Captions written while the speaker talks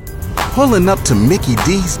Pulling up to Mickey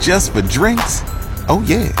D's just for drinks? Oh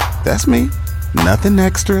yeah, that's me. Nothing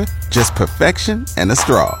extra, just perfection and a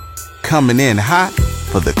straw. Coming in hot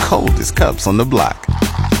for the coldest cups on the block.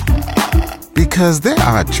 Because there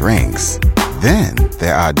are drinks. Then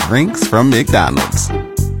there are drinks from McDonald's.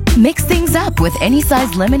 Mix things up with any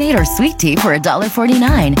size lemonade or sweet tea for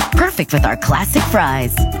 $1.49. Perfect with our classic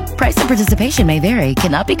fries. Price and participation may vary.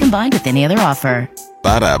 Cannot be combined with any other offer.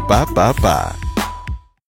 Ba-da-ba-ba-ba.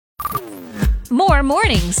 More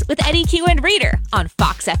mornings with Eddie Q and Reader on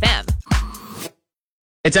Fox FM.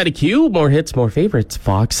 It's Eddie Q. More hits, more favorites.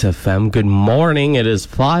 Fox FM. Good morning. It is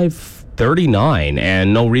 5:39,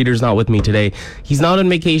 and no, Reader's not with me today. He's not on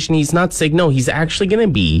vacation. He's not sick. No, he's actually going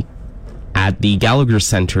to be at the Gallagher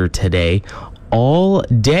Center today all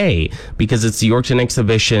day because it's the Yorkton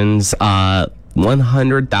Exhibition's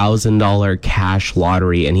 $100,000 cash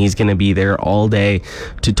lottery, and he's going to be there all day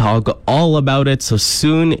to talk all about it. So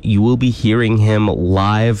soon you will be hearing him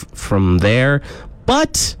live from there,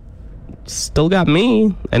 but still got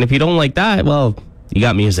me. And if you don't like that, well, you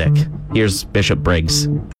got music. Here's Bishop Briggs.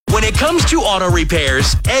 When it comes to auto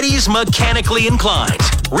repairs, Eddie's mechanically inclined.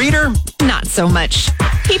 Reader? Not so much.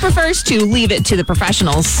 He prefers to leave it to the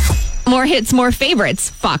professionals. More hits, more favorites.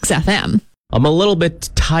 Fox FM. I'm a little bit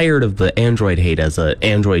tired of the Android hate as an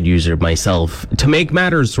Android user myself. To make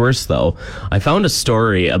matters worse, though, I found a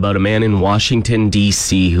story about a man in Washington,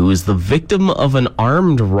 D.C. who was the victim of an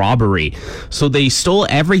armed robbery. So they stole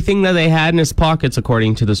everything that they had in his pockets,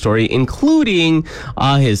 according to the story, including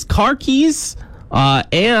his car keys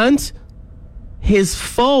and his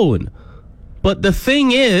phone. But the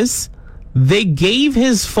thing is, they gave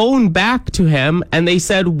his phone back to him, and they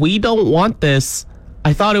said, "We don't want this."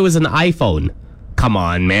 I thought it was an iPhone. Come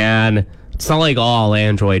on, man. It's not like all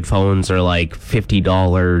Android phones are like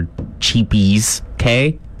 $50 cheapies,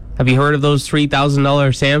 okay? Have you heard of those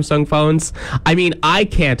 $3,000 Samsung phones? I mean, I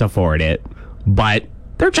can't afford it, but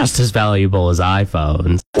they're just as valuable as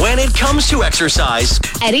iPhones. When it comes to exercise,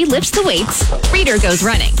 Eddie lifts the weights. Reader goes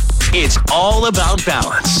running. it's all about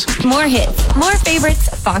balance. More hits, more favorites.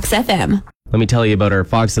 Fox FM. Let me tell you about our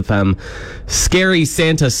Fox FM Scary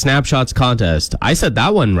Santa Snapshots contest. I said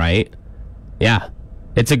that one right. Yeah.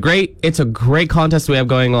 It's a great contest we have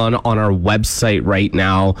going on our website right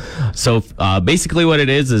now. So basically what it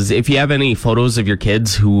is if you have any photos of your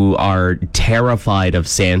kids who are terrified of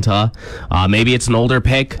Santa, maybe it's an older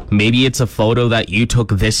pic, maybe it's a photo that you took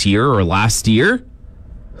this year or last year,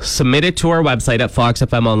 submit it to our website at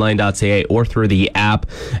foxfmonline.ca or through the app,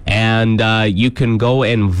 and you can go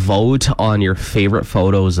and vote on your favorite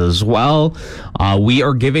photos as well. We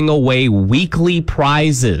are giving away weekly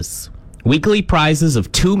prizes. Weekly prizes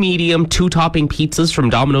of 2 medium, 2 topping pizzas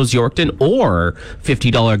from Domino's Yorkton, or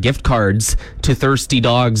 $50 gift cards to Thirsty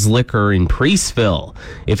Dogs Liquor in Priestville.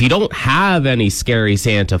 If you don't have any scary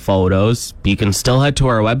Santa photos, you can still head to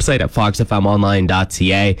our website at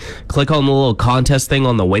foxfmonline.ca. Click on the little contest thing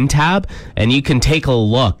on the win tab, and you can take a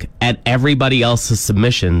look at everybody else's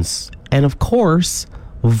submissions. And of course,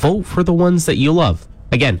 vote for the ones that you love.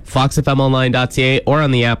 Again, foxfmonline.ca or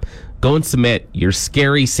on the app. Go and submit your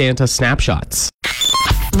scary Santa snapshots.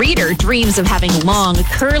 Reader dreams of having long,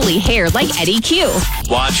 curly hair like Eddie Q.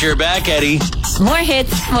 Watch your back, Eddie. More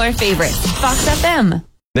hits, more favorites. Fox FM.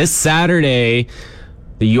 This Saturday,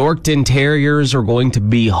 the Yorkton Terriers are going to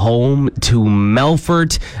be home to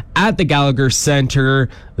Melfort at the Gallagher Center.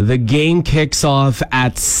 The game kicks off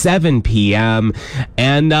at 7 p.m.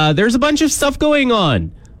 and there's a bunch of stuff going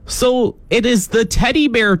on. So it is the Teddy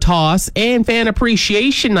Bear Toss and Fan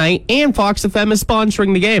Appreciation Night, and Fox FM is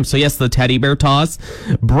sponsoring the game. So yes, the Teddy Bear Toss.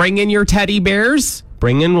 Bring in your teddy bears.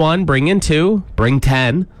 Bring in 1, bring in 2, bring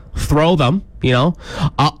 10. Throw them, you know.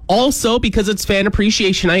 Also, because it's Fan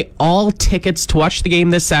Appreciation Night, all tickets to watch the game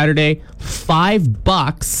this Saturday,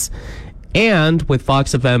 $5. And with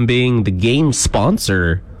Fox FM being the game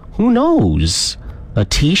sponsor, who knows? A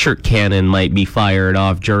t-shirt cannon might be fired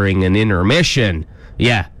off during an intermission.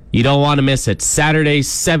 Yeah, you don't want to miss it. Saturday,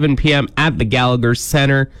 7 p.m. at the Gallagher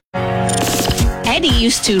Center. Eddie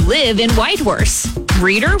used to live in Whitehorse.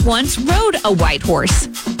 Reader once rode a white horse.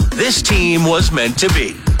 This team was meant to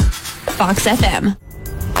be. Fox FM.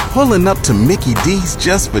 Pulling up to Mickey D's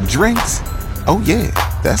just for drinks? Oh yeah,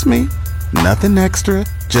 that's me. Nothing extra,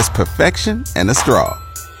 just perfection and a straw.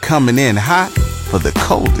 Coming in hot for the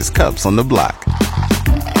coldest cups on the block.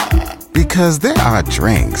 Because there are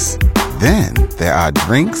drinks. Then there are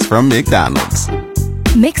drinks from McDonald's.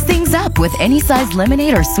 Mix things up with any size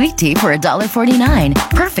lemonade or sweet tea for $1.49.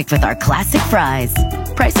 Perfect with our classic fries.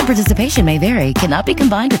 Price and participation may vary. Cannot be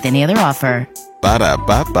combined with any other offer.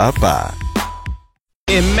 Ba-da-ba-ba-ba.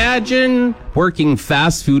 Imagine working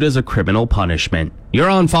fast food as a criminal punishment. You're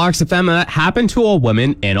on Fox FM, and that happened to a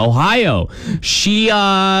woman in Ohio. She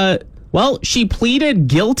pleaded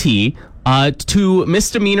guilty to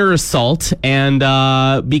misdemeanor assault,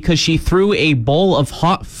 and because she threw a bowl of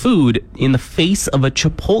hot food in the face of a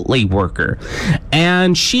Chipotle worker.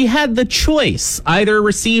 And she had the choice, either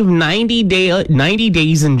receive 90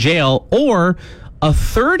 days in jail or a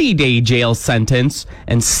 30-day jail sentence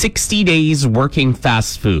and 60 days working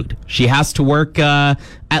fast food. She has to work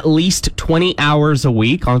at least 20 hours a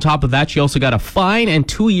week. On top of that, she also got a fine and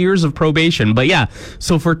 2 years of probation. But yeah,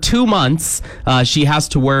 so for 2 months, she has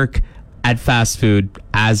to work at fast food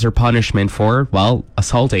as her punishment for, well,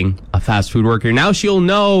 assaulting a fast food worker. Now she'll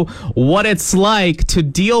know what it's like to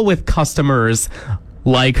deal with customers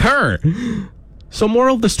like her. So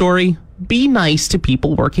moral of the story, be nice to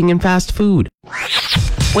people working in fast food.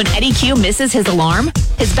 When Eddie Q misses his alarm,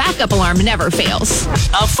 his backup alarm never fails.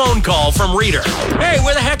 A phone call from Reader. Hey,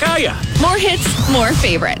 where the heck are you? More hits, more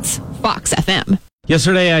favorites. Fox FM.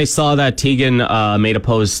 Yesterday, I saw that Tegan made a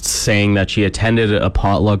post saying that she attended a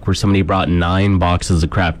potluck where somebody brought 9 boxes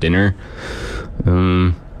of crap dinner.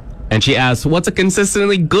 And she asked, what's a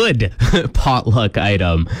consistently good potluck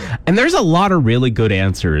item? And there's a lot of really good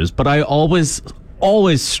answers, but I always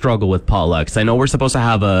struggle with potlucks. I know we're supposed to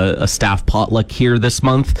have a staff potluck here this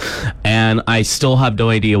month, and I still have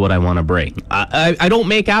no idea what I want to bring. I don't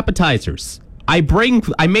make appetizers. I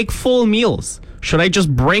make full meals. Should I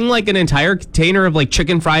just bring like an entire container of like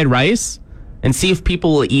chicken fried rice and see if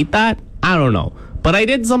people will eat that? I don't know. But I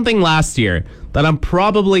did something last year that I'm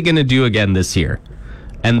probably going to do again this year.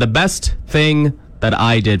 And the best thing that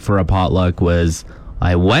I did for a potluck was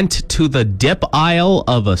I went to the dip aisle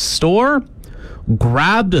of a store,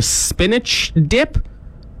 grabbed a spinach dip,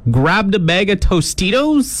 grabbed a bag of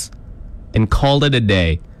Tostitos, and called it a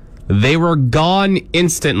day. They were gone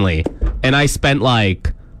instantly. And I spent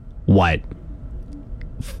like, what?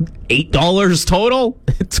 $8 total?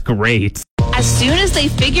 It's great. As soon as they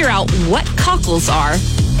figure out what cockles are,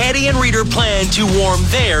 Eddie and Reader plan to warm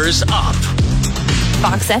theirs up.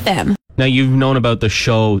 Fox FM. Now, you've known about the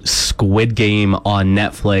show Squid Game on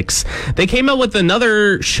Netflix. They came out with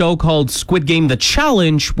another show called Squid Game The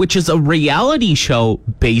Challenge, which is a reality show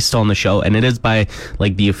based on the show, and it is by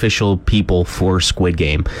like the official people for Squid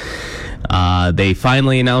Game. They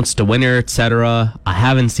finally announced a winner, etc. I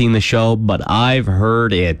haven't seen the show, but I've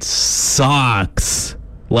heard it sucks.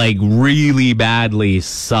 Like, really badly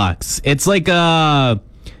sucks. It's like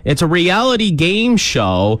it's a reality game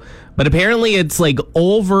show, but apparently it's like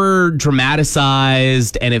over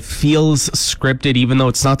dramatized and it feels scripted even though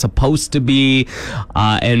it's not supposed to be.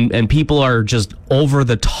 And people are just over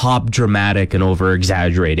the top dramatic and over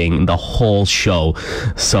exaggerating the whole show.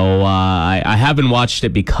 So I haven't watched it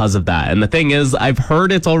because of that. And the thing is, I've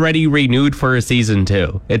heard it's already renewed for a season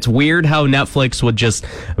 2. It's weird how Netflix would just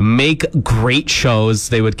make great shows.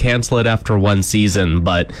 They would cancel it after 1 season,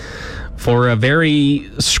 but for a very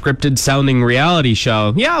scripted sounding reality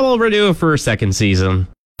show, yeah, we'll renew it for a 2nd season.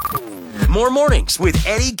 More mornings with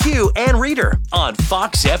Eddie Q and Reader on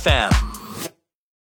Fox FM.